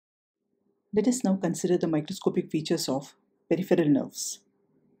Let us now consider the microscopic features of peripheral nerves.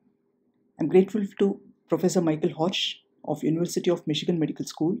 I am grateful to Professor Michael Hodge of University of Michigan Medical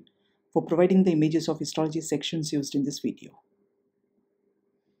School for providing the images of histology sections used in this video.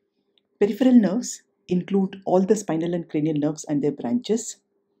 Peripheral nerves include all the spinal and cranial nerves and their branches.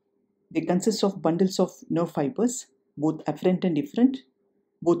 They consist of bundles of nerve fibers, both afferent and efferent,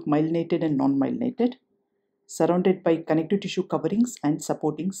 both myelinated and non-myelinated, surrounded by connective tissue coverings and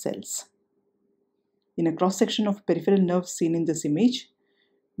supporting cells. In a cross-section of peripheral nerves seen in this image,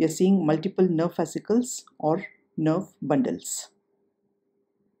 we are seeing multiple nerve fascicles or nerve bundles.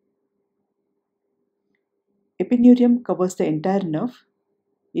 Epineurium covers the entire nerve.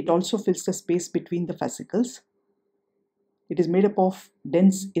 It also fills the space between the fascicles. It is made up of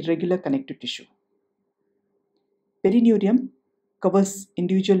dense, irregular connective tissue. Perineurium covers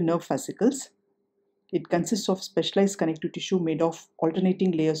individual nerve fascicles. It consists of specialized connective tissue made of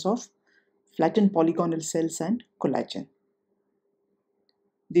alternating layers of flattened polygonal cells and collagen.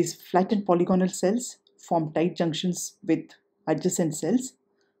 These flattened polygonal cells form tight junctions with adjacent cells,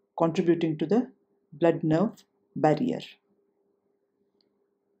 contributing to the blood-nerve barrier.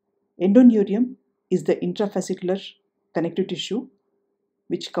 Endoneurium is the intrafascicular connective tissue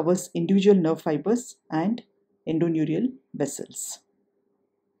which covers individual nerve fibers and endoneurial vessels.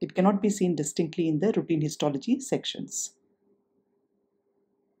 It cannot be seen distinctly in the routine histology sections.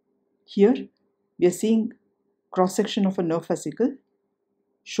 Here we are seeing cross-section of a nerve fascicle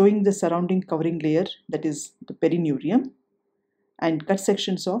showing the surrounding covering layer, that is the perineurium, and cut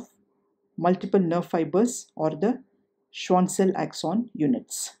sections of multiple nerve fibers or the Schwann cell axon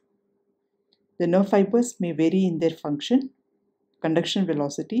units. The nerve fibers may vary in their function, conduction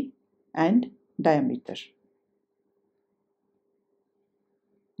velocity, and diameter.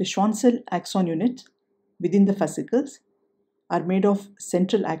 The Schwann cell axon units within the fascicles are made of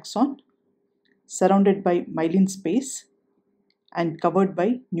central axon surrounded by myelin space and covered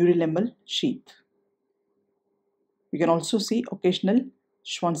by neurilemmal sheath. We can also see occasional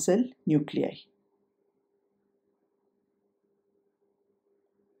Schwann cell nuclei.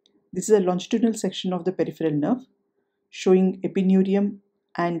 This is a longitudinal section of the peripheral nerve showing epineurium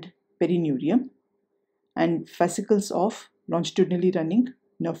and perineurium and fascicles of longitudinally running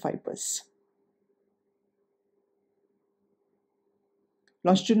nerve fibers.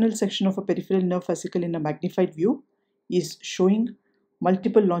 Longitudinal section of a peripheral nerve fascicle in a magnified view is showing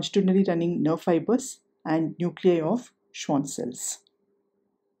multiple longitudinally running nerve fibers and nuclei of Schwann cells.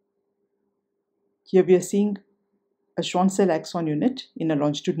 Here we are seeing a Schwann cell axon unit in a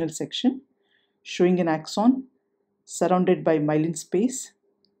longitudinal section showing an axon surrounded by myelin space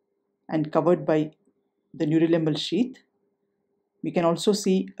and covered by the neurilemmal sheath. We can also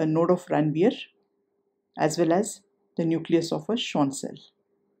see a node of Ranvier as well as the nucleus of a Schwann cell.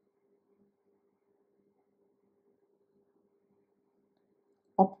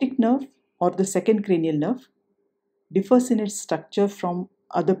 Optic nerve, or the second cranial nerve, differs in its structure from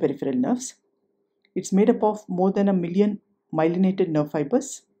other peripheral nerves. It's made up of more than 1 million myelinated nerve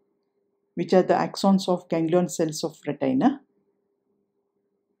fibers, which are the axons of ganglion cells of retina.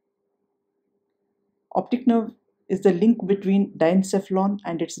 Optic nerve is the link between diencephalon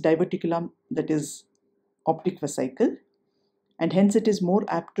and its diverticulum, that is optic fascicle, and hence it is more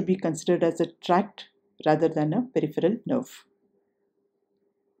apt to be considered as a tract rather than a peripheral nerve.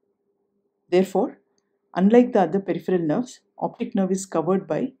 Therefore, unlike the other peripheral nerves, optic nerve is covered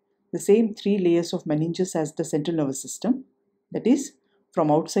by the same 3 layers of meninges as the central nervous system, that is,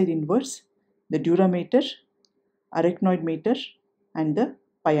 from outside inwards, the dura mater, arachnoid mater, and the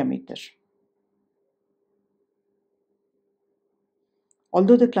pia mater.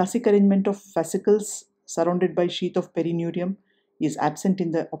 Although the classic arrangement of fascicles surrounded by sheath of perineurium is absent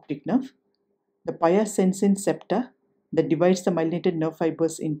in the optic nerve, the pia sends in septa that divides the myelinated nerve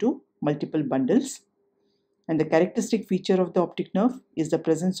fibers into multiple bundles. And the characteristic feature of the optic nerve is the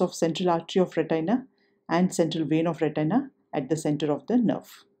presence of central artery of retina and central vein of retina at the center of the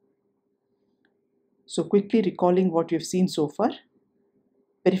nerve. So quickly recalling what we have seen so far,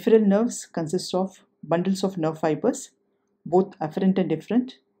 peripheral nerves consist of bundles of nerve fibers, both afferent and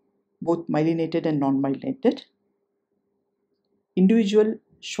efferent, both myelinated and non-myelinated. Individual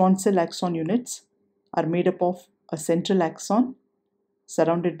Schwann cell axon units are made up of a central axon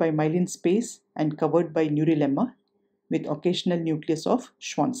surrounded by myelin space and covered by neurilemma with occasional nucleus of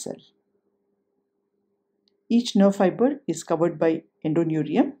Schwann cell. Each nerve fiber is covered by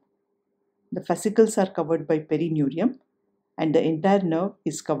endoneurium. The fascicles are covered by perineurium and the entire nerve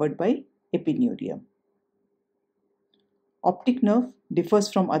is covered by epineurium. Optic nerve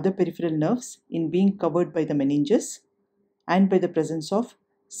differs from other peripheral nerves in being covered by the meninges and by the presence of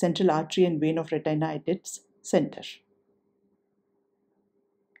central artery and vein of retina at its center.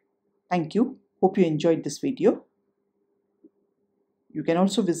 Thank you. Hope you enjoyed this video. You can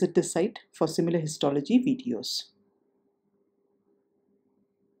also visit this site for similar histology videos.